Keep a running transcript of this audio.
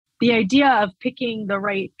the idea of picking the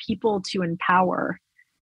right people to empower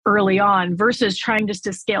early on versus trying just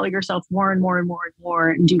to scale yourself more and more and more and more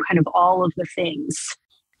and do kind of all of the things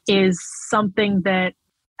is something that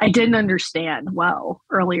I didn't understand well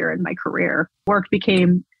earlier in my career. Work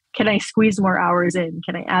became, can I squeeze more hours in?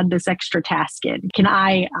 Can I add this extra task in? Can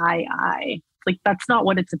I? Like, that's not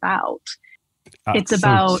what it's about. It's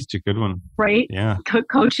about such a good one, right? Yeah.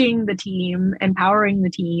 Coaching the team, empowering the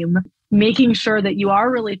team, making sure that you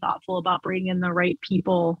are really thoughtful about bringing in the right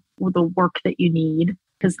people with the work that you need.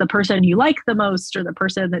 Because the person you like the most or the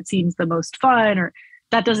person that seems the most fun, or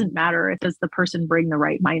that doesn't matter. Does the person bring the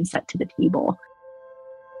right mindset to the table?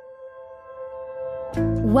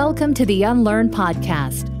 Welcome to the Unlearn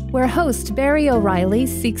Podcast, where host Barry O'Reilly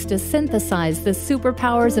seeks to synthesize the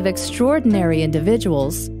superpowers of extraordinary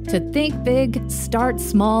individuals to think big, start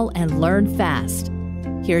small, and learn fast.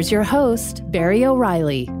 Here's your host, Barry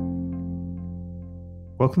O'Reilly.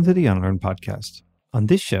 Welcome to the Unlearn Podcast. On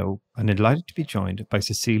this show, I'm delighted to be joined by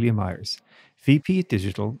Cecelia Myers, VP at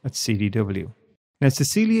Digital at CDW. Now,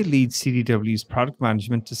 Cecelia leads CDW's product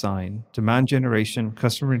management, design, demand generation,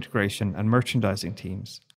 customer integration, and merchandising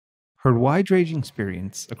teams. Her wide-ranging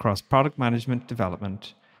experience across product management,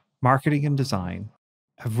 development, marketing, and design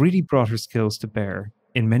have really brought her skills to bear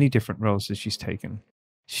in many different roles that she's taken.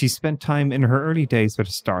 She's spent time in her early days with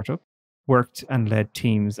a startup, worked and led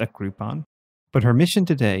teams at Groupon, but her mission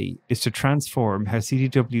today is to transform how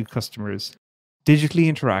CDW customers digitally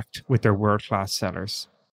interact with their world-class sellers.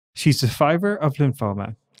 She's a survivor of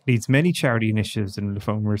lymphoma, leads many charity initiatives in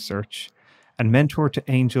lymphoma research, and mentor to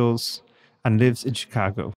angels, and lives in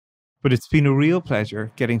Chicago. But it's been a real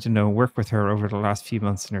pleasure getting to know and work with her over the last few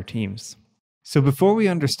months in her teams. So before we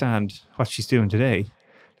understand what she's doing today,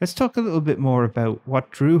 let's talk a little bit more about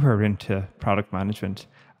what drew her into product management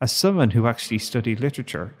as someone who actually studied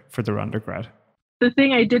literature for their undergrad. The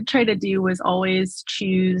thing I did try to do was always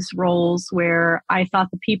choose roles where I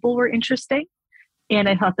thought the people were interesting and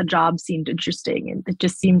I thought the job seemed interesting. And it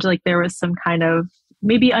just seemed like there was some kind of,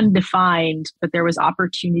 maybe undefined, but there was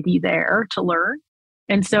opportunity there to learn.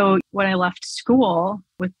 And so when I left school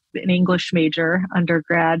with an English major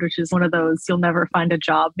undergrad, which is one of those you'll never find a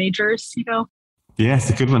job majors, you know? Yeah,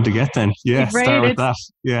 it's a good one to get then. Yeah, right? Start with that.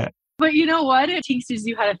 Yeah. But you know what? It teaches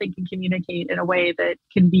you how to think and communicate in a way that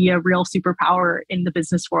can be a real superpower in the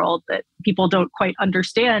business world that people don't quite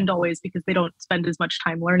understand always because they don't spend as much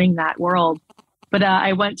time learning that world. But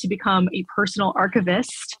I went to become a personal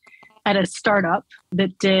archivist at a startup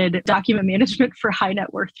that did document management for high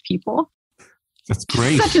net worth people. That's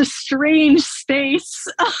great. Such a strange space.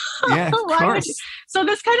 Yeah, of course. So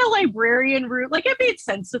this kind of librarian route, like it made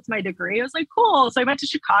sense with my degree. I was like, cool. So I went to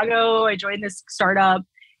Chicago. I joined this startup.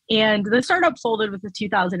 And the startup folded with the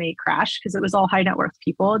 2008 crash because it was all high net worth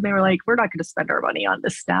people. And they were like, we're not going to spend our money on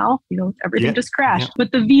this now. You know, everything just crashed. Yeah.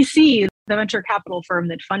 But the VC, the venture capital firm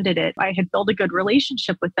that funded it, I had built a good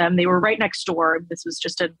relationship with them. They were right next door. This was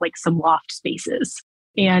just in like some loft spaces.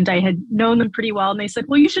 And I had known them pretty well. And they said,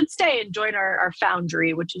 well, you should stay and join our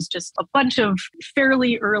foundry, which is just a bunch of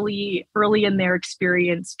fairly early in their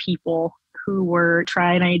experience people who were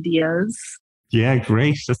trying ideas. Yeah,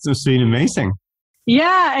 great. That's been amazing.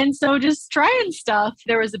 Yeah. And so just trying stuff.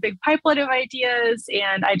 There was a big pipeline of ideas.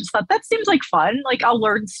 And I just thought that seems like fun. Like I'll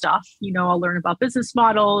learn stuff, you know, I'll learn about business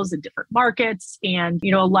models and different markets and,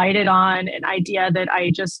 you know, lighted on an idea that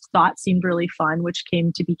I just thought seemed really fun, which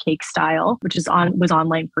came to be CakeStyle, which was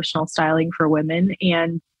online personal styling for women,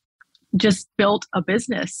 and just built a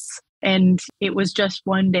business. And it was just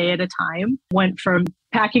one day at a time. Went from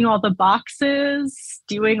packing all the boxes,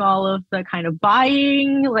 doing all of the kind of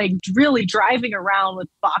buying, like really driving around with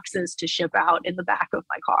boxes to ship out in the back of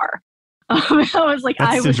my car. I was like,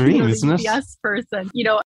 That's I was dream, the UPS person. You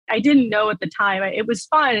know, I didn't know at the time. It was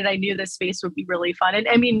fun, and I knew this space would be really fun. And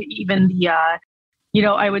I mean, even the, you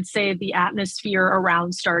know, I would say the atmosphere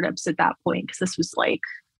around startups at that point, because this was like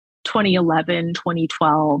 2011,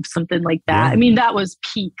 2012, something like that. Yeah. I mean, that was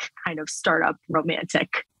peak kind of startup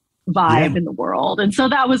romantic vibe in the world. And so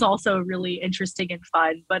that was also really interesting and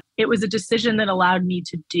fun. But it was a decision that allowed me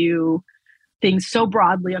to do things so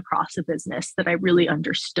broadly across a business that I really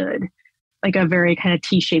understood, like a very kind of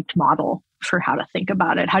T-shaped model for how to think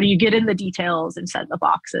about it. How do you get in the details and set the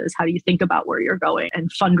boxes? How do you think about where you're going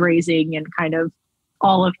and fundraising and kind of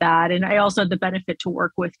all of that? And I also had the benefit to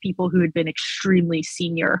work with people who had been extremely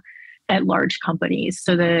senior at large companies.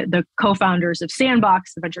 So the co-founders of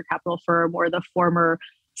Sandbox, the venture capital firm, or the former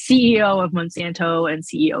CEO of Monsanto and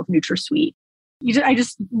CEO of NutraSweet. I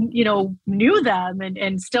just, you know, knew them,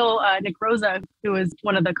 and still Nick Rosa, who was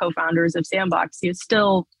one of the co-founders of Sandbox, you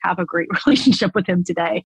still have a great relationship with him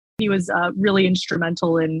today. He was really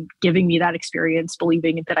instrumental in giving me that experience,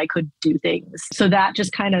 believing that I could do things. So that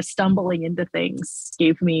just kind of stumbling into things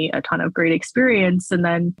gave me a ton of great experience. And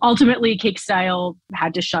then ultimately, CakeStyle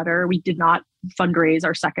had to shutter. We did not fundraise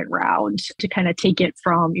our second round to kind of take it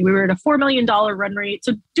from, we were at a $4 million run rate.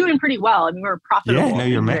 So doing pretty well. I mean, we were profitable. Yeah, no,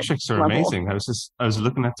 your metrics are amazing. I was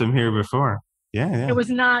looking at them here before. Yeah. It was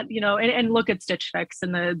not, and look at Stitch Fix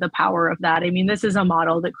and the power of that. I mean, this is a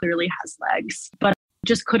model that clearly has legs, but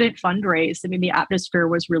just couldn't fundraise. I mean, the atmosphere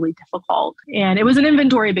was really difficult and it was an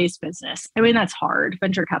inventory-based business. I mean, that's hard.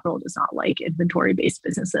 Venture capital does not like inventory-based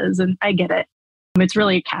businesses, and I get it. It's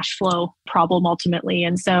really a cash flow problem ultimately.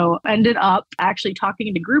 And so I ended up actually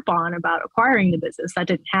talking to Groupon about acquiring the business. That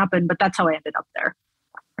didn't happen, but that's how I ended up there.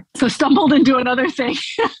 So stumbled into another thing.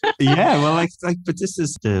 Yeah, well, but this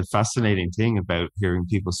is the fascinating thing about hearing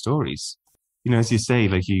people's stories. As you say,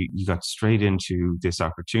 you got straight into this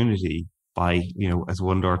opportunity by, as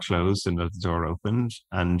one door closed, another door opened,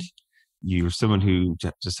 and you're someone who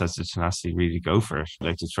just has the tenacity really to go for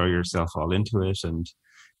it, to throw yourself all into it and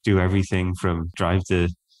do everything from drive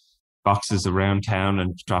the boxes around town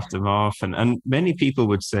and drop them off. And many people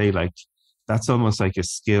would say that's almost like a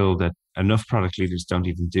skill that enough product leaders don't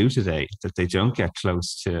even do today, that they don't get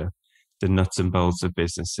close to the nuts and bolts of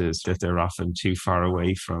businesses, that they're often too far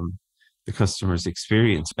away from the customer's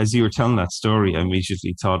experience. As you were telling that story, I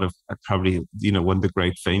immediately thought of probably, one of the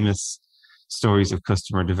great famous stories of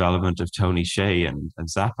customer development of Tony Hsieh and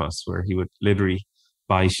Zappos, where he would literally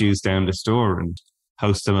buy shoes down the store and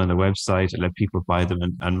post them on a website and let people buy them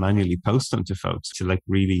and manually post them to folks to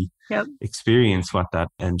really experience what that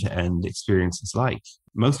end-to-end experience is like.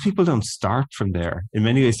 Most people don't start from there. In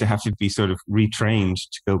many ways, they have to be sort of retrained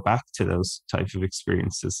to go back to those types of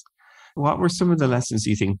experiences. What were some of the lessons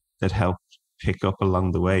you think that helped pick up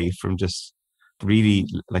along the way from just really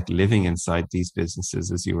living inside these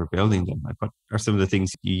businesses as you were building them? What are some of the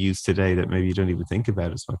things you use today that maybe you don't even think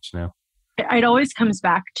about as much now? It always comes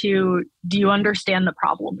back to, do you understand the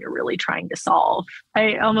problem you're really trying to solve?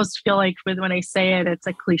 I almost feel like when I say it, it's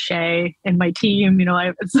a cliche in my team.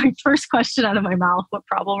 It's like first question out of my mouth, what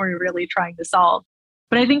problem are you really trying to solve?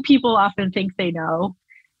 But I think people often think they know.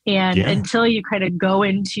 And until you kind of go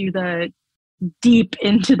deep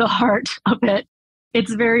into the heart of it,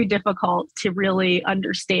 it's very difficult to really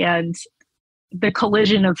understand the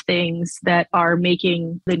collision of things that are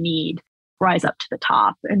making the need rise up to the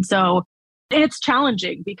top. And so it's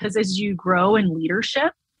challenging because as you grow in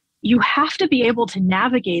leadership, you have to be able to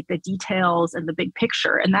navigate the details and the big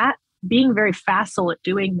picture. And that being very facile at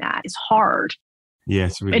doing that is hard. Yeah,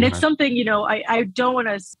 it's really and hard. It's something, I don't want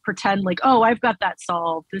to pretend I've got that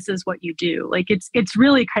solved. This is what you do. It's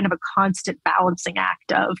really kind of a constant balancing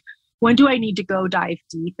act of, when do I need to go dive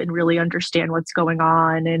deep and really understand what's going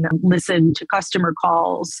on and listen to customer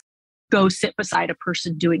calls, go sit beside a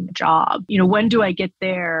person doing the job? When do I get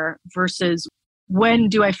there versus when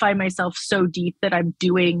do I find myself so deep that I'm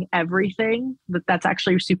doing everything that's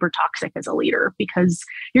actually super toxic as a leader, because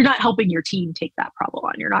you're not helping your team take that problem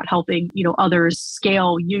on. You're not helping, others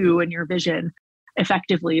scale you and your vision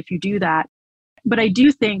effectively if you do that. But I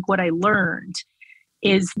do think what I learned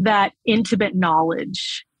is that intimate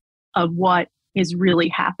knowledge of what is really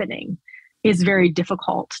happening is very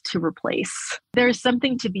difficult to replace. There's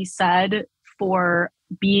something to be said for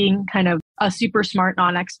being kind of a super smart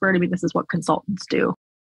non-expert. I mean, this is what consultants do,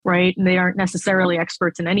 right? And they aren't necessarily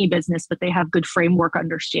experts in any business, but they have good framework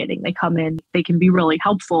understanding. They come in, they can be really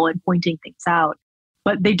helpful in pointing things out,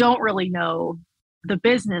 but they don't really know the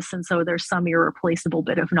business. And so there's some irreplaceable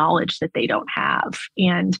bit of knowledge that they don't have.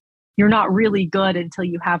 And you're not really good until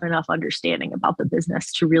you have enough understanding about the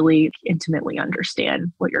business to really intimately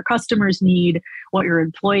understand what your customers need, what your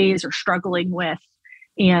employees are struggling with,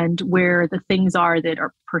 and where the things are that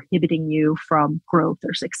are prohibiting you from growth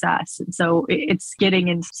or success. And so it's getting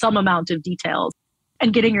in some amount of details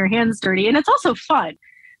and getting your hands dirty. And it's also fun.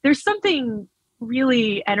 There's something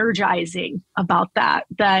really energizing about that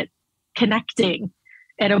connecting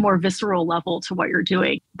at a more visceral level to what you're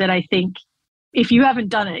doing, that I think if you haven't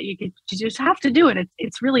done it, you just have to do it.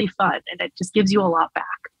 It's really fun, and it just gives you a lot back.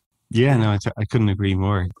 Yeah, no, I couldn't agree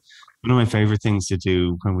more. One of my favorite things to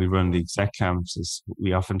do when we run the ExecCamps is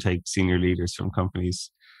we often take senior leaders from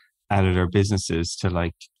companies out of their businesses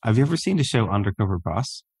to have you ever seen the show Undercover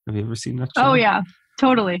Boss? Have you ever seen that show? Oh, yeah,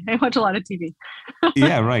 totally. I watch a lot of TV.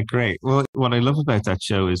 Yeah, right. Great. Well, what I love about that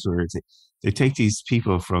show is where they take these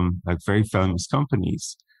people from very famous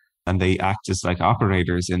companies and they act as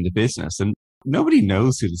operators in the business. And nobody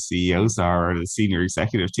knows who the CEOs are or the senior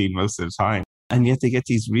executive team most of the time. And yet they get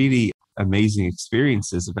these really amazing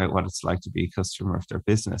experiences about what it's like to be a customer of their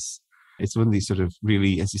business. It's one of these sort of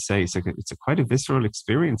really, as you say, it's a quite a visceral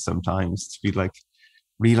experience sometimes to be like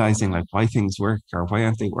realizing like why things work or why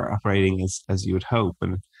aren't they operating as you would hope.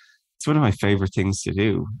 And it's one of my favorite things to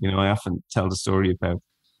do. I often tell the story about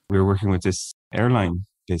we were working with this airline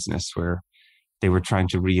business where they were trying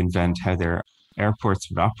to reinvent how their airports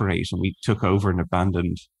would operate. And we took over an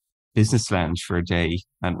abandoned business lounge for a day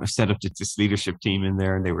and we set up this leadership team in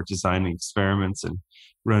there, and they were designing experiments and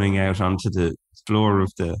running out onto the floor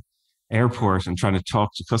of the airport and trying to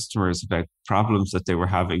talk to customers about problems that they were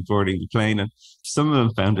having boarding the plane. And some of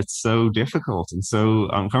them found it so difficult and so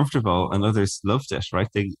uncomfortable, and others loved it, right?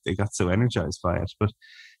 They got so energized by it. But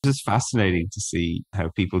it's just fascinating to see how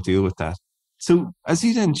people deal with that. So as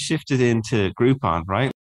you then shifted into Groupon,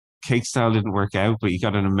 right? CakeStyle didn't work out, but you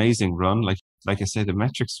got an amazing run. Like I said, the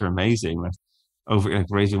metrics are amazing. Like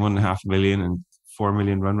raising 1.5 million and 4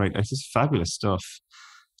 million run rate. It's just fabulous stuff.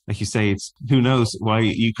 Like you say, it's who knows why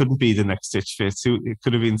you couldn't be the next Stitch Fits. It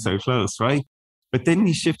could have been so close, right? But then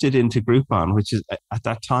you shifted into Groupon, which is at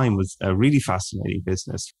that time was a really fascinating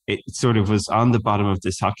business. It sort of was on the bottom of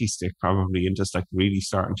this hockey stick probably and just like really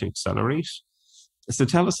starting to accelerate. So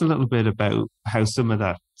tell us a little bit about how some of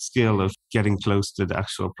that skill of getting close to the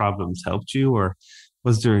actual problems helped you, or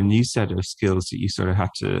was there a new set of skills that you sort of had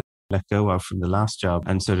to let go of from the last job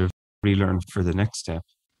and sort of relearn for the next step?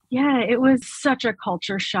 Yeah, it was such a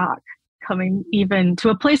culture shock coming even to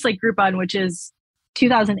a place like Groupon, which is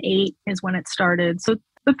 2008 is when it started. So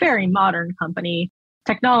a very modern company.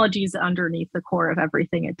 Technology is underneath the core of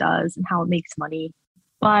everything it does and how it makes money.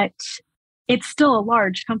 But it's still a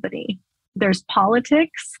large company. There's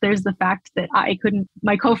politics. There's the fact that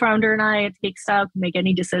my co-founder and I at CakeStyle could make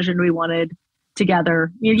any decision we wanted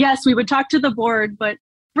together. Yes, we would talk to the board, but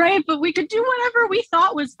we could do whatever we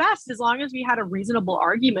thought was best as long as we had a reasonable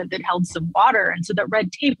argument that held some water. And so that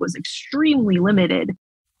red tape was extremely limited.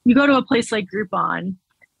 You go to a place like Groupon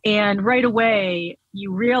and right away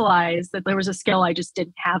you realize that there was a skill I just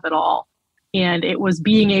didn't have at all. And it was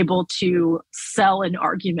being able to sell an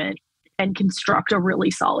argument and construct a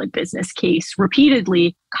really solid business case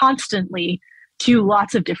repeatedly, constantly to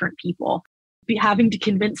lots of different people. Having to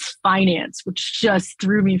convince finance, which just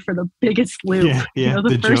threw me for the biggest loop. Yeah,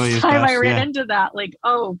 the first time I ran into that, like,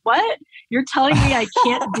 oh, what? You're telling me I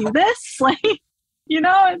can't do this? Like,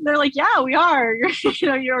 and they're like, yeah, we are.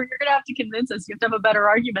 You're going to have to convince us. You have to have a better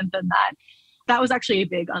argument than that. That was actually a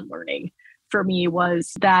big unlearning for me,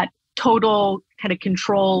 was that total kind of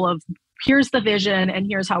control of here's the vision and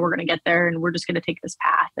here's how we're going to get there. And we're just going to take this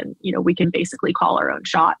path. And, we can basically call our own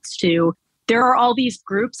shots too. There are all these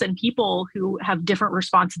groups and people who have different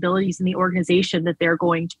responsibilities in the organization that they're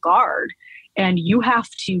going to guard. And you have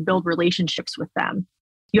to build relationships with them.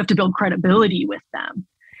 You have to build credibility with them.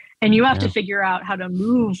 And you have to figure out how to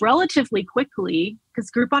move relatively quickly,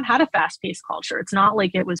 because Groupon had a fast-paced culture. It's not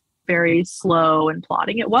like it was very slow and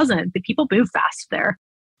plodding. It wasn't. The people move fast there.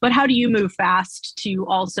 But how do you move fast to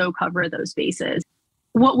also cover those bases?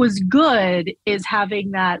 What was good is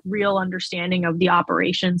having that real understanding of the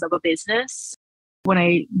operations of a business. When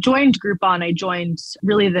I joined Groupon, I joined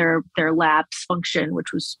really their labs function,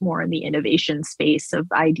 which was more in the innovation space of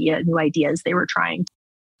new ideas they were trying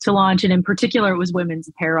to launch. And in particular, it was women's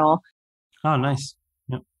apparel. Oh, nice.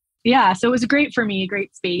 Yep. Yeah, so it was great for me, a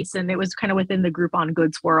great space. And it was kind of within the Groupon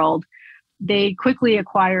goods world. They quickly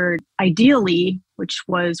acquired Ideally, which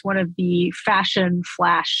was one of the fashion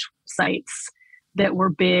flash sites that were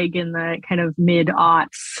big in the kind of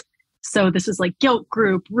mid-aughts. So this is like Gilt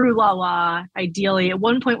Group, Rue La La, Ideally. At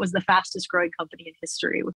one point was the fastest growing company in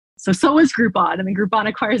history. So was Groupon. And then Groupon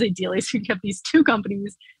acquires Ideally. So you kept these two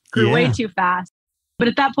companies, grew way too fast. But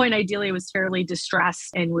at that point, Ideally was fairly distressed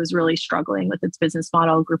and was really struggling with its business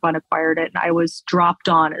model. Groupon acquired it. And I was dropped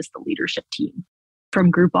on as the leadership team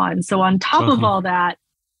from Groupon. So on top of all that,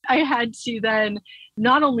 I had to then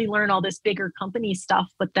not only learn all this bigger company stuff,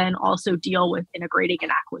 but then also deal with integrating an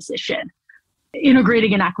acquisition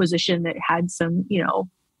that had some,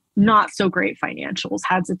 not so great financials,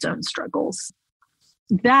 has its own struggles.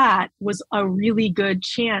 That was a really good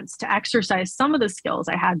chance to exercise some of the skills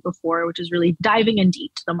I had before, which is really diving in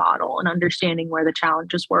deep to the model and understanding where the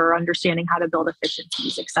challenges were, understanding how to build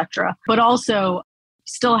efficiencies, et cetera. But also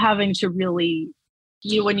still having to really,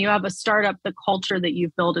 when you have a startup, the culture that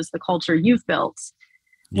you've built is the culture you've built.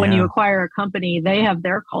 When you acquire a company, they have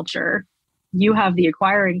their culture. You have the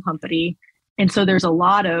acquiring company. And so there's a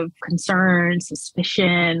lot of concern,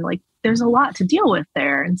 suspicion, like there's a lot to deal with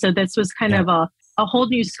there. And so this was kind of a whole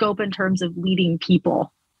new scope in terms of leading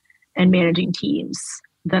people and managing teams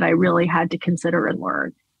that I really had to consider and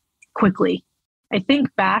learn quickly. I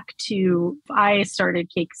think back to if I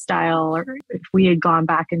started CakeStyle, or if we had gone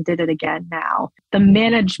back and did it again now, the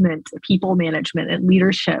management, people management and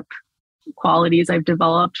leadership qualities I've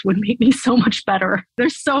developed would make me so much better.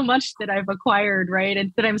 There's so much that I've acquired, right?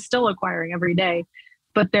 And that I'm still acquiring every day.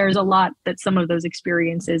 But there's a lot that some of those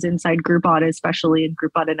experiences inside Groupon, especially in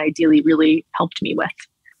Groupon and Ideally, really helped me with.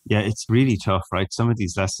 Yeah, it's really tough, right? Some of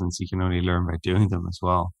these lessons you can only learn by doing them as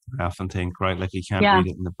well. I often think, right, like you can't read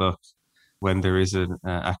it in the book. When there is an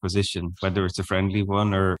acquisition, whether it's a friendly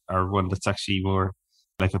one or one that's actually more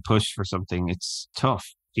like a push for something, it's tough.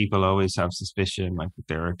 People always have suspicion, like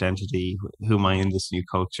their identity, who am I in this new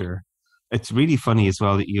culture? It's really funny as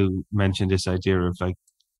well that you mentioned this idea of like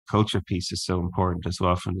culture piece is so important as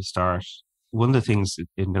well from the start. One of the things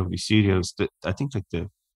in Nobody Studios that I think like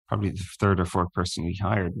probably the third or fourth person we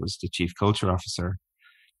hired was the chief culture officer.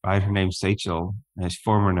 Right, her name's Rachel, she's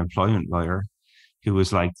former employment lawyer, who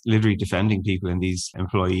was like literally defending people in these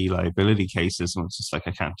employee liability cases, and was just like,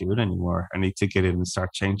 I can't do it anymore. I need to get in and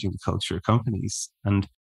start changing the culture of companies. And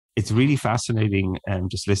it's really fascinating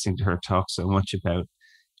just listening to her talk so much about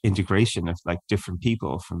integration of like different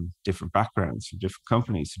people from different backgrounds, from different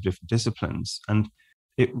companies, from different disciplines. And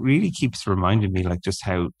it really keeps reminding me like just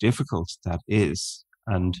how difficult that is.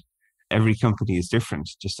 And every company is different,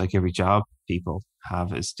 just like every job people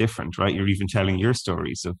have is different, right? You're even telling your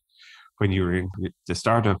stories of when you were in the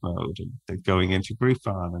startup mode and then going into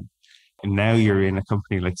Groupon, and now you're in a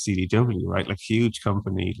company like CDW, right? Like huge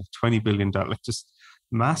company, like $20 billion, like just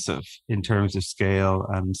massive in terms of scale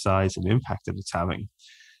and size and impact that it's having.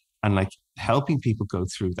 And like helping people go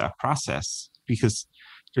through that process, because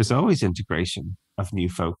there's always integration of new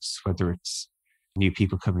folks, whether it's new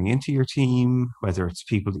people coming into your team, whether it's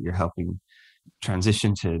people that you're helping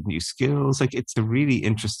transition to new skills. Like it's a really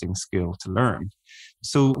interesting skill to learn.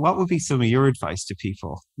 So what would be some of your advice to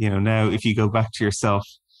people, now if you go back to yourself,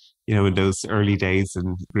 in those early days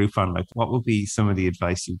in Groupon, like what would be some of the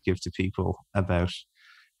advice you'd give to people about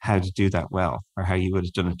how to do that well, or how you would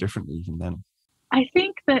have done it differently even then? I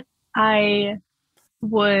think that I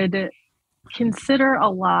would consider a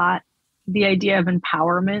lot the idea of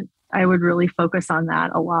empowerment. I would really focus on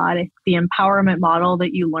that a lot. The empowerment model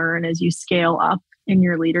that you learn as you scale up in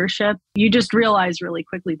your leadership, you just realize really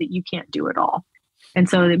quickly that you can't do it all. And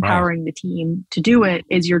so empowering the team to do it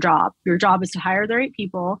is your job. Your job is to hire the right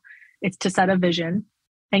people. It's to set a vision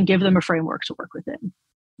and give them a framework to work within.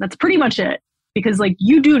 That's pretty much it. Because like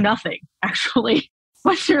you do nothing, actually.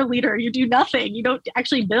 Once you're a leader, you do nothing. You don't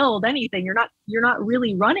actually build anything. You're not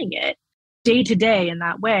really running it day to day in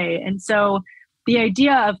that way. And so the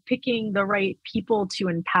idea of picking the right people to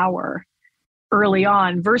empower early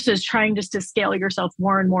on versus trying just to scale yourself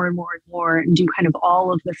more and more and more and more and do kind of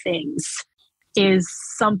all of the things is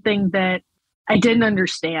something that I didn't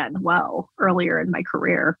understand well earlier in my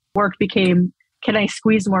career. Work became, can I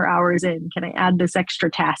squeeze more hours in? Can I add this extra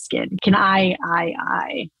task in? Can I?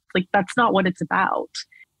 Like, that's not what it's about.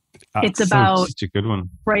 It's about such a good one,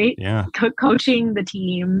 right? Yeah. Coaching the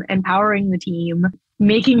team, empowering the team,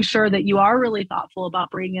 making sure that you are really thoughtful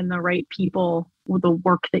about bringing in the right people with the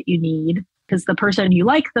work that you need. Because the person you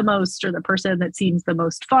like the most, or the person that seems the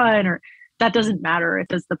most fun, or that doesn't matter. It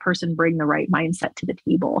does the person bring the right mindset to the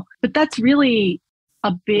table. But that's really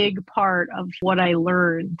a big part of what I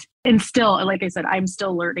learned. And still, like I said, I'm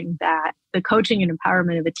still learning that the coaching and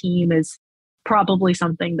empowerment of a team is probably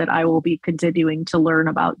something that I will be continuing to learn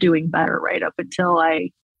about doing better right up until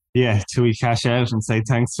till we cash out and say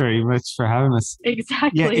thanks very much for having us.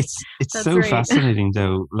 Exactly. Yeah, it's so great. fascinating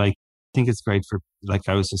though. Like, I think it's great for, like,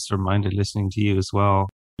 I was just reminded listening to you as well.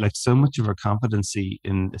 Like, so much of our competency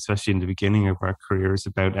especially in the beginning of our careers,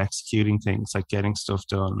 about executing things, like getting stuff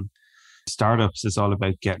done. Startups is all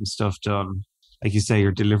about getting stuff done. Like you say,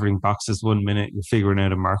 you're delivering boxes 1 minute, you're figuring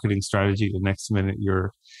out a marketing strategy the next minute,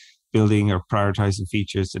 you're building or prioritizing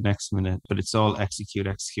features the next minute, but it's all execute.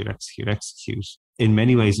 In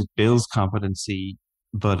many ways, it builds competency.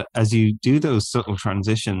 But as you do those subtle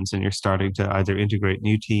transitions and you're starting to either integrate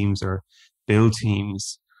new teams or build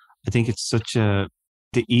teams, I think it's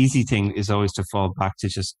the easy thing is always to fall back to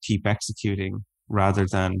just keep executing rather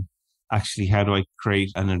than actually how do I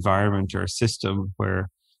create an environment or a system where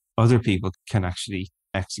other people can actually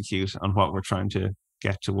execute on what we're trying to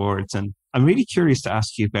get towards. And I'm really curious to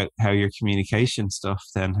ask you about how your communication stuff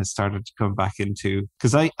then has started to come back into,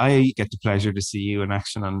 because I get the pleasure to see you in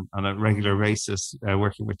action on a regular basis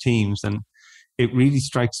working with teams. And it really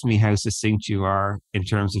strikes me how succinct you are in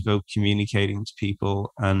terms of both communicating to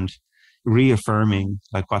people and reaffirming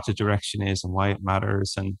like what the direction is and why it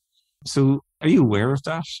matters. And so are you aware of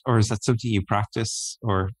that, or is that something you practice,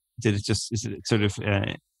 or is it sort of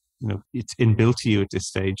it's inbuilt to you at this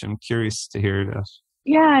stage. I'm curious to hear that.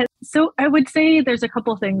 Yeah. So I would say there's a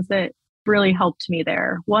couple things that really helped me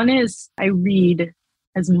there. One is I read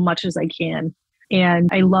as much as I can, and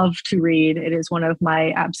I love to read. It is one of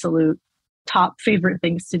my absolute top favorite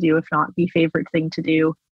things to do, if not the favorite thing to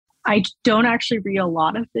do. I don't actually read a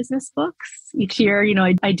lot of business books each year.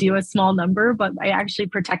 I do a small number, but I actually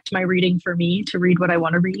protect my reading for me to read what I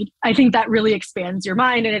want to read. I think that really expands your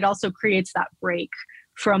mind, and it also creates that break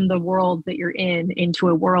from the world that you're in into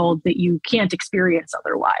a world that you can't experience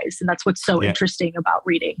otherwise. And that's what's so interesting about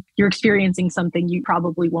reading. You're experiencing something you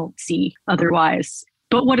probably won't see otherwise.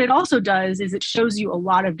 But what it also does is it shows you a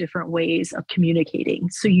lot of different ways of communicating.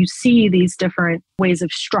 So you see these different ways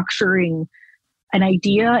of structuring an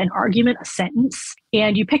idea, an argument, a sentence,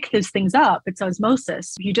 and you pick those things up. It's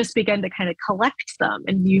osmosis. You just begin to kind of collect them,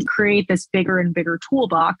 and you create this bigger and bigger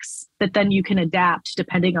toolbox that then you can adapt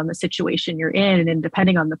depending on the situation you're in and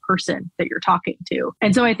depending on the person that you're talking to.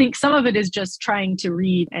 And so I think some of it is just trying to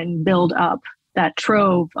read and build up that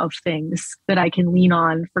trove of things that I can lean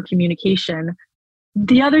on for communication.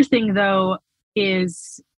 The other thing, though,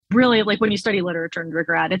 is really like when you study literature in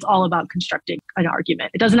undergrad, it's all about constructing an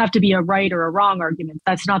argument. It doesn't have to be a right or a wrong argument.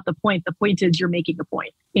 That's not the point. The point is you're making a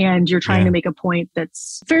point, and you're trying to make a point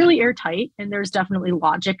that's fairly airtight, and there's definitely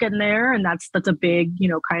logic in there. And that's a big,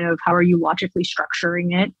 kind of how are you logically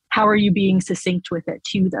structuring it? How are you being succinct with it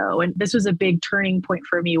too, though? And this was a big turning point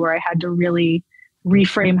for me where I had to really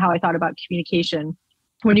reframe how I thought about communication.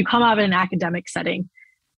 When you come out of an academic setting,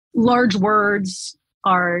 large words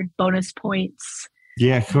are bonus points.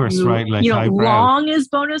 Yeah, of course, right. Like long is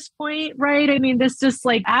bonus point, right? I mean, this just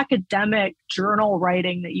like academic journal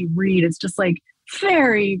writing that you read is just like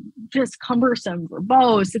very just cumbersome,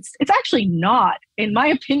 verbose. It's actually not, in my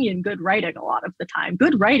opinion, good writing a lot of the time.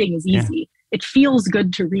 Good writing is easy. It feels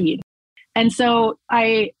good to read. And so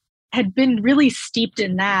I had been really steeped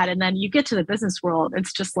in that. And then you get to the business world,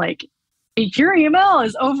 it's just like, if your email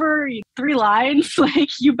is over 3 lines, like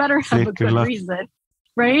you better have a good reason.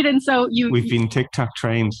 Right. And so we've been TikTok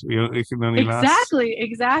trained. It can only last. Exactly.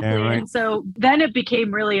 Yeah, right. And so then it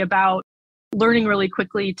became really about learning really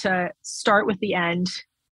quickly to start with the end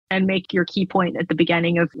and make your key point at the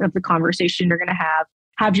beginning of the conversation you're going to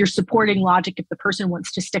have your supporting logic if the person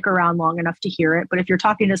wants to stick around long enough to hear it. But if you're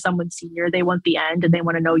talking to someone senior, they want the end and they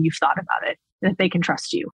want to know you've thought about it, that they can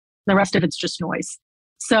trust you. The rest of it's just noise.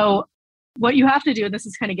 So what you have to do, and this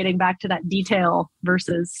is kind of getting back to that detail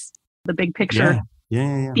versus the big picture.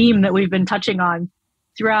 Theme that we've been touching on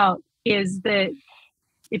throughout is that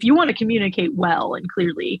if you want to communicate well and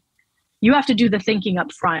clearly, you have to do the thinking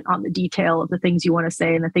up front on the detail of the things you want to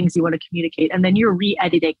say and the things you want to communicate. And then you're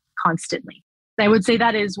re-editing constantly. I would say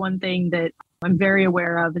that is one thing that I'm very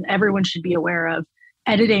aware of and everyone should be aware of.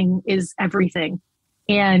 Editing is everything.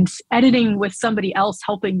 And editing with somebody else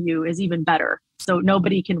helping you is even better. So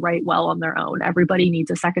nobody can write well on their own. Everybody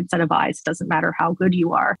needs a second set of eyes. Doesn't matter how good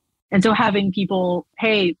you are. And so having people,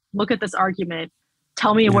 hey, look at this argument,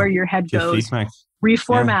 tell me where your head goes,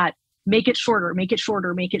 reformat, make it shorter, make it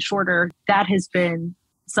shorter, make it shorter. That has been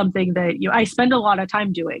something that I spend a lot of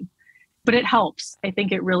time doing, but it helps. I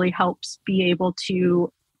think it really helps be able to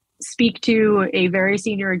speak to a very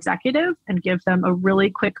senior executive and give them a really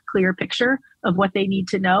quick, clear picture of what they need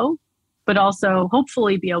to know, but also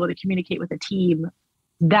hopefully be able to communicate with a team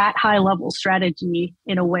that high level strategy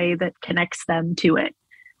in a way that connects them to it,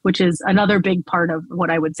 which is another big part of what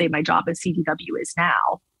I would say my job at CDW is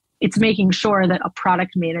now. It's making sure that a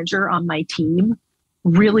product manager on my team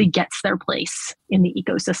really gets their place in the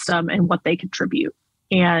ecosystem and what they contribute.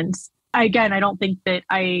 And again, I don't think that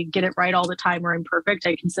I get it right all the time or I'm perfect.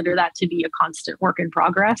 I consider that to be a constant work in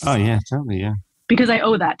progress. Oh, yeah, totally, yeah. Because I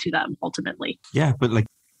owe that to them ultimately. Yeah, but like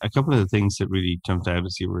a couple of the things that really jumped out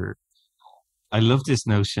as you were I love this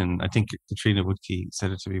notion. I think Katrina Woodkey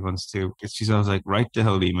said it to me once too. She's always like, write the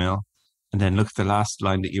whole email and then look at the last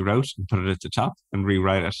line that you wrote and put it at the top and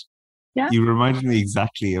rewrite it. Yeah. You reminded me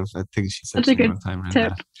exactly of a thing she said to me one time.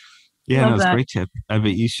 Tip. Yeah, no, it's a great tip. I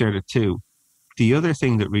bet you shared it too. The other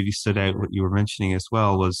thing that really stood out, what you were mentioning as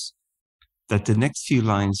well, was that the next few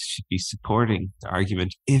lines should be supporting the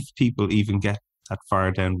argument if people even get that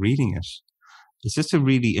far down reading it. It's just a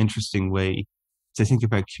really interesting way to think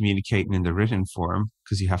about communicating in the written form,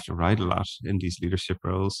 because you have to write a lot in these leadership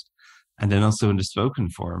roles, and then also in the spoken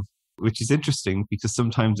form, which is interesting because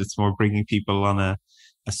sometimes it's more bringing people on a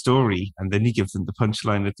story and then you give them the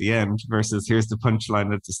punchline at the end versus here's the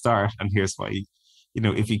punchline at the start and here's why,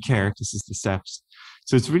 if you care, this is the steps.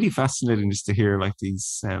 So it's really fascinating just to hear like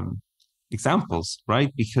these examples,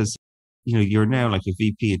 right? Because you're now like a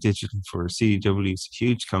VP of digital for CDW. It's a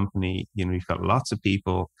huge company. You've got lots of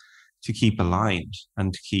people. to keep aligned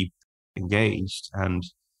and to keep engaged, and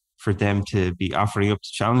for them to be offering up the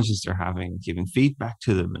challenges they're having, giving feedback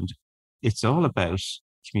to them. And it's all about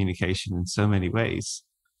communication in so many ways.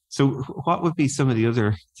 So what would be some of the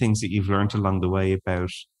other things that you've learned along the way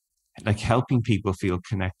about like helping people feel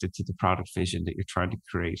connected to the product vision that you're trying to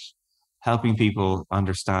create, helping people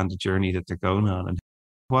understand the journey that they're going on? And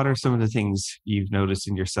what are some of the things you've noticed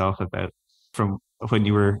in yourself about from when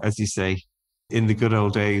you were, as you say, in the good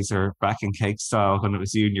old days or back in CakeStyle when it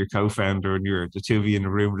was you and your co-founder and you're the two of you in a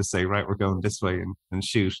room to say, right, we're going this way and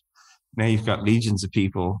shoot. Now you've got legions of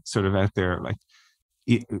people sort of out there like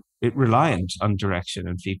it reliant on direction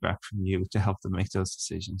and feedback from you to help them make those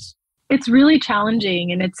decisions. It's really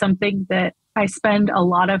challenging, and it's something that I spend a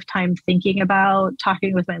lot of time thinking about,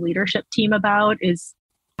 talking with my leadership team about, is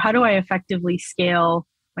how do I effectively scale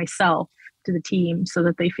myself to the team so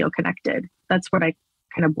that they feel connected? That's what I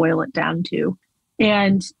kind of boil it down to.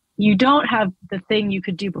 And you don't have the thing you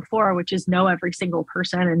could do before, which is know every single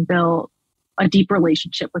person and build a deep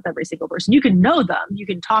relationship with every single person. You can know them, you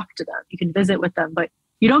can talk to them, you can visit with them, but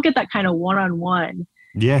you don't get that kind of one-on-one.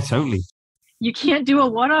 Yeah, totally. You can't do a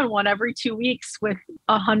one-on-one every 2 weeks with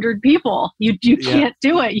 100 people. You can't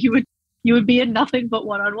do it. You would be in nothing but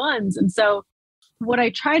one-on-ones. And so what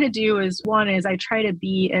I try to do is I try to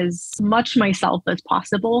be as much myself as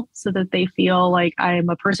possible so that they feel like I'm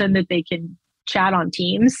a person that they can chat on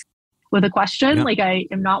Teams with a question. Yeah. Like I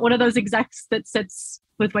am not one of those execs that sits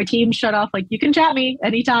with my team shut off. Like you can chat me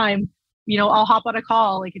anytime. I'll hop on a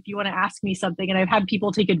call. Like if you want to ask me something, and I've had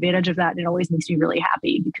people take advantage of that. And it always makes me really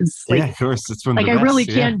happy because of course, it's one of the I best, really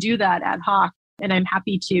can do that ad hoc, and I'm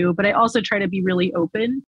happy to, but I also try to be really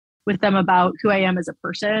open with them about who I am as a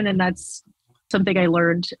person. And that's something I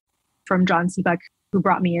learned from John Seebeck, who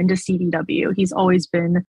brought me into CDW. He's always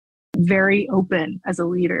been very open as a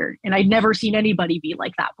leader, and I'd never seen anybody be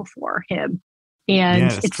like that before him. And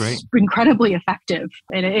it's great. Incredibly effective.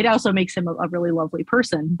 And it also makes him a really lovely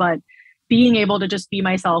person. But being able to just be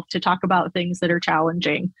myself, to talk about things that are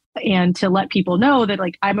challenging, and to let people know that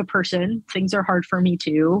like I'm a person, things are hard for me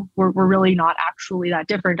too. We're really not actually that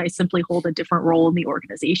different. I simply hold a different role in the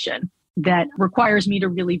organization that requires me to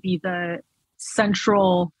really be the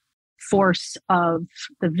central force of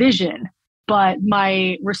the vision. But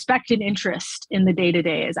my respect and interest in the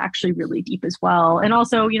day-to-day is actually really deep as well. And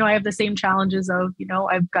also, I have the same challenges of,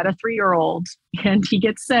 I've got a 3-year-old and he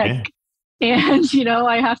gets sick. Yeah. And,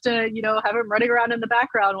 I have to, have him running around in the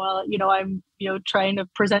background while, I'm, trying to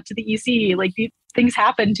present to the EC. Like these things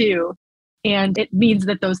happen too. And it means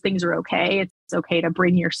that those things are okay. It's okay to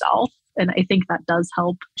bring yourself. And I think that does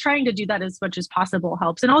help. Trying to do that as much as possible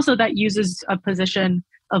helps. And also that uses a position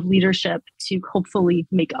of leadership to hopefully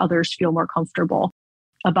make others feel more comfortable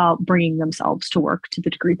about bringing themselves to work to the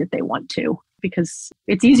degree that they want to. Because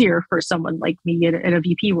it's easier for someone like me in a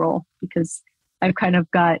VP role, because I've kind of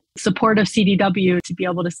got support of CDW to be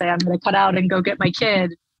able to say, I'm going to cut out and go get my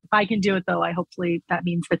kid. If I can do it though, hopefully that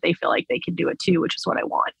means that they feel like they can do it too, which is what I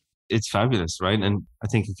want. It's fabulous, right? And I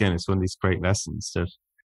think, again, it's one of these great lessons that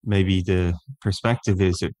maybe the perspective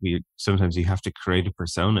is that sometimes you have to create a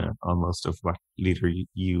persona almost of what leader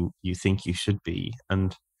you think you should be.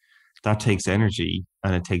 And that takes energy,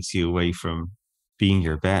 and it takes you away from being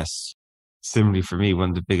your best. Similarly for me, one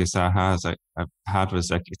of the biggest ahas I've had was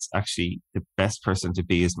like, it's actually the best person to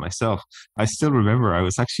be is myself. I still remember I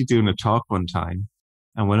was actually doing a talk one time,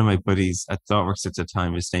 and one of my buddies at ThoughtWorks at the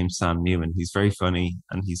time, his name's Sam Newman. He's very funny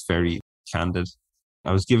and he's very candid.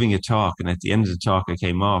 I was giving a talk, and at the end of the talk, I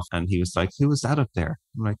came off and he was like, who was that up there?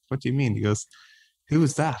 I'm like, what do you mean? He goes, who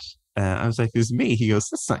was that? I was like, it was me. He goes,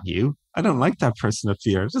 that's not you. I don't like that person up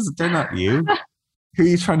here. They're not you. Who are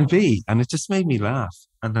you trying to be? And it just made me laugh.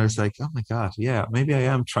 And I was like, oh my God, yeah, maybe I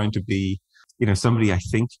am trying to be, somebody I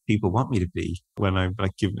think people want me to be when I'm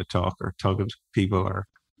like giving a talk or talking to people or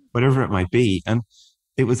whatever it might be. And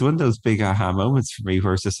it was one of those big aha moments for me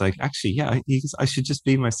where it's just like, actually, yeah, I should just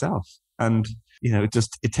be myself. And,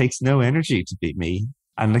 it takes no energy to be me.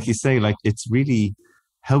 And like you say, like, it's really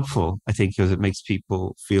helpful, I think, because it makes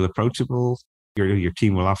people feel approachable. Your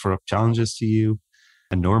team will offer up challenges to you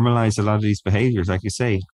and normalize a lot of these behaviors. Like you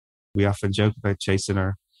say, we often joke about chasing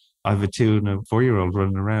I have a 2 and a 4-year-old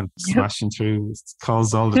running around, smashing through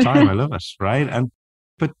calls all the time. I love it, right?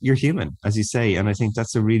 But you're human, as you say. And I think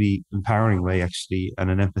that's a really empowering way, actually, and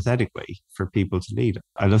an empathetic way for people to lead.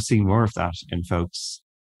 I love seeing more of that in folks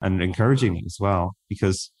and encouraging them as well,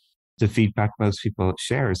 because the feedback most people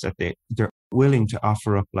share is that they're willing to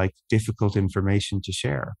offer up like difficult information to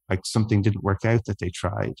share, like something didn't work out that they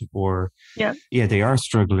tried, or they are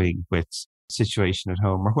struggling with situation at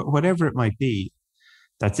home or whatever it might be.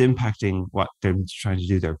 that's impacting what they're trying to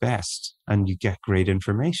do their best. And you get great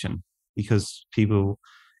information because people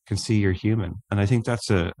can see you're human. And I think that's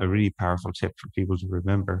a really powerful tip for people to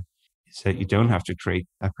remember, is that you don't have to create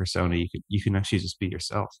a persona. You can actually just be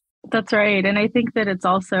yourself. That's right. And I think that it's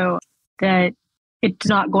also that it's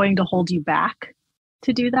not going to hold you back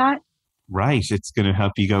to do that. Right. It's going to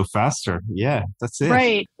help you go faster. Yeah, that's it.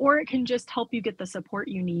 Right. Or it can just help you get the support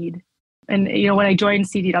you need. And, when I joined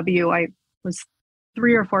CDW, I was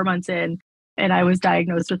 3 or 4 months in and I was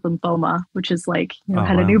diagnosed with lymphoma, which is like,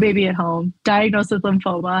 had a new baby at home, diagnosed with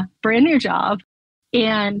lymphoma, brand new job.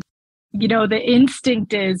 And, the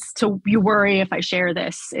instinct is you worry, if I share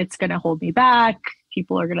this, it's going to hold me back.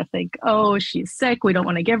 People are going to think, oh, she's sick. We don't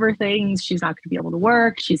want to give her things. She's not going to be able to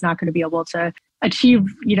work. She's not going to be able to achieve,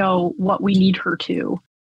 what we need her to.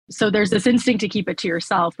 So there's this instinct to keep it to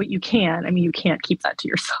yourself, but you can't. You can't keep that to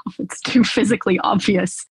yourself. It's too physically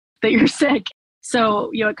obvious that you're sick. So,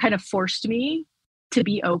 it kind of forced me to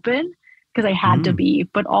be open because I had to be,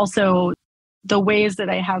 but also the ways that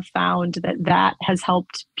I have found that has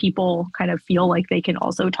helped people kind of feel like they can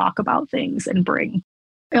also talk about things and bring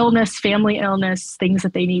illness, family illness, things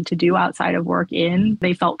that they need to do outside of work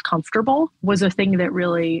they felt comfortable, was a thing that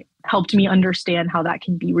really helped me understand how that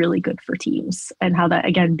can be really good for teams, and how that,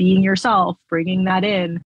 again, being yourself, bringing that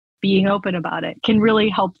in, being open about it can really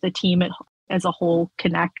help the team as a whole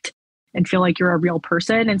connect and feel like you're a real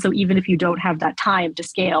person. And so even if you don't have that time to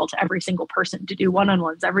scale to every single person to do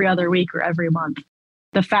one-on-ones every other week or every month,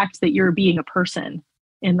 the fact that you're being a person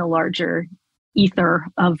in the larger ether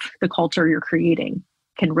of the culture you're creating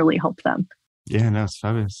can really help them. Yeah, no, it's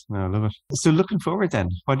fabulous. No, I love it. So looking forward then,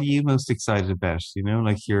 what are you most excited about?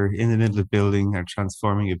 Like you're in the middle of building or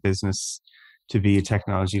transforming a business to be a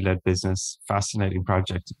technology-led business, fascinating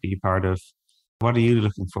project to be part of. What are you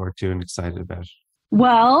looking forward to and excited about?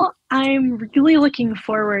 Well, I'm really looking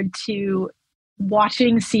forward to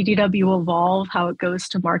watching CDW evolve, how it goes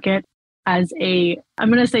to market as I'm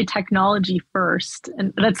going to say technology first.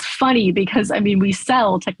 And that's funny because, we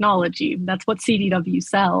sell technology. That's what CDW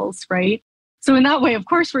sells, right? So in that way, of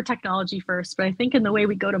course, we're technology first, but I think in the way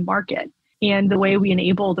we go to market and the way we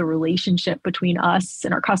enable the relationship between us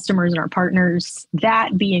and our customers and our partners,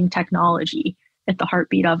 that being technology at the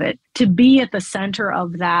heartbeat of it, to be at the center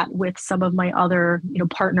of that with some of my other,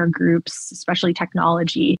 partner groups, especially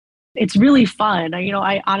technology. It's really fun.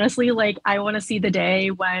 I honestly I want to see the day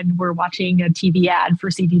when we're watching a TV ad for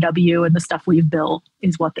CDW and the stuff we've built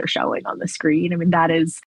is what they're showing on the screen. That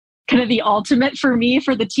is kind of the ultimate for me,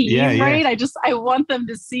 for the team, right? I want them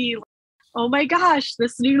to see, oh my gosh,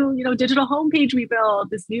 this new, digital homepage we built,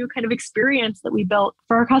 this new kind of experience that we built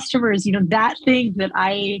for our customers, that thing that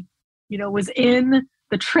I, was in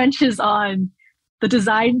the trenches on the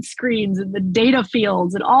design screens and the data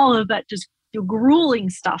fields and all of that just grueling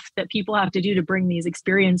stuff that people have to do to bring these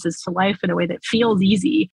experiences to life in a way that feels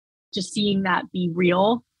easy. Just seeing that be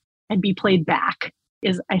real and be played back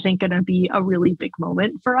is, I think, going to be a really big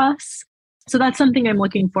moment for us. So that's something I'm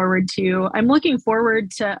looking forward to. I'm looking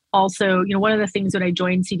forward to also, one of the things when I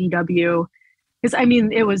joined CDW is,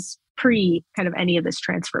 it was pre kind of any of this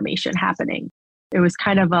transformation happening. It was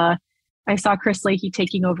kind of I saw Chris Leahy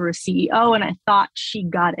taking over as CEO and I thought she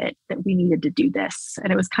got it, that we needed to do this.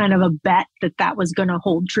 And it was kind of a bet that was going to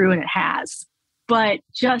hold true, and it has. But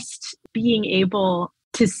just being able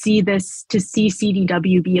to see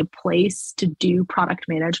CDW be a place to do product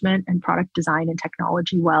management and product design and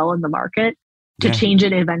technology well in the market, to change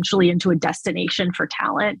it eventually into a destination for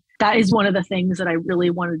talent. That is one of the things that I really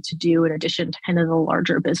wanted to do in addition to kind of the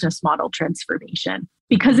larger business model transformation,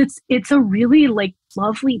 because it's a really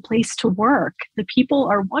lovely place to work. The people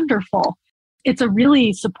are wonderful. It's a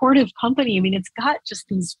really supportive company. It's got just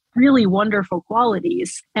these really wonderful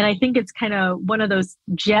qualities. And I think it's kind of one of those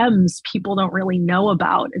gems people don't really know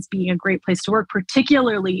about as being a great place to work,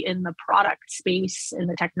 particularly in the product space, in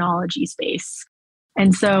the technology space.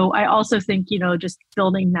 And so I also think, just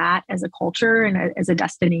building that as a culture and as a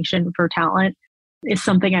destination for talent is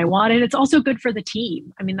something I want. And it's also good for the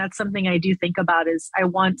team. That's something I do think about, is I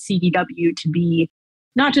want CDW to be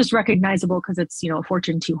not just recognizable because it's, a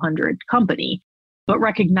Fortune 200 company, but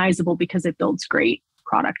recognizable because it builds great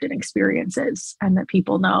product and experiences, and that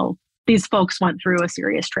people know these folks went through a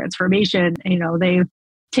serious transformation. They've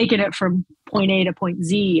taken it from point A to point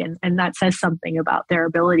Z, and that says something about their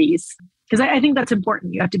abilities. Because I think that's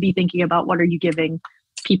important. You have to be thinking about what are you giving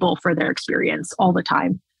people for their experience all the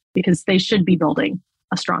time, because they should be building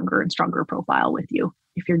a stronger and stronger profile with you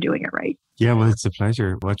if you're doing it right. Yeah, well, it's a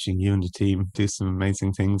pleasure watching you and the team do some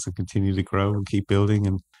amazing things and continue to grow and keep building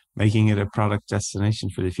and making it a product destination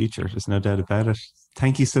for the future. There's no doubt about it.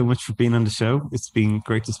 Thank you so much for being on the show. It's been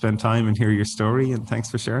great to spend time and hear your story, and thanks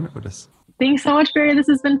for sharing it with us. Thanks so much, Barry. This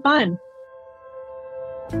has been fun.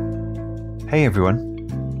 Hey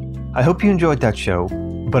everyone. I hope you enjoyed that show,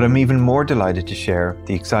 but I'm even more delighted to share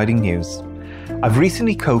the exciting news. I've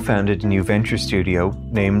recently co-founded a new venture studio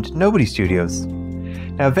named Nobody Studios.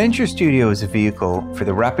 Now, Venture Studio is a vehicle for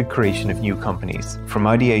the rapid creation of new companies, from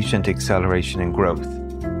ideation to acceleration and growth.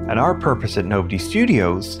 And our purpose at Nobody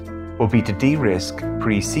Studios will be to de-risk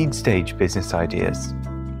pre-seed stage business ideas.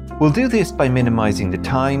 We'll do this by minimizing the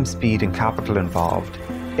time, speed, and capital involved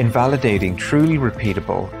in validating truly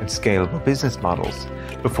repeatable and scalable business models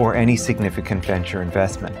before any significant venture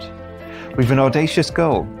investment. We've an audacious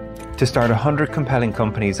goal to start 100 compelling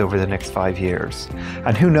companies over the next 5 years,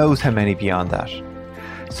 and who knows how many beyond that.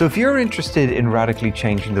 So if you're interested in radically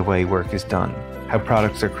changing the way work is done, how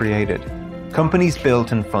products are created, companies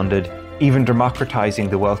built and funded, even democratizing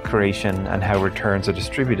the wealth creation and how returns are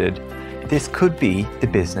distributed, this could be the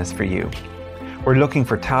business for you. We're looking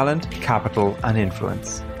for talent, capital, and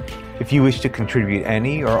influence. If you wish to contribute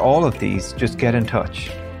any or all of these, just get in touch.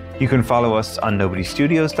 You can follow us on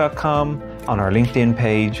nobodystudios.com, on our LinkedIn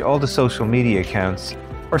page, all the social media accounts,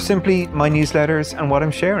 or simply my newsletters and what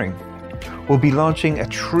I'm sharing. We'll be launching a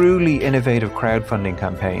truly innovative crowdfunding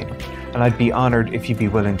campaign, and I'd be honored if you'd be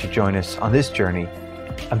willing to join us on this journey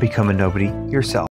and become a nobody yourself.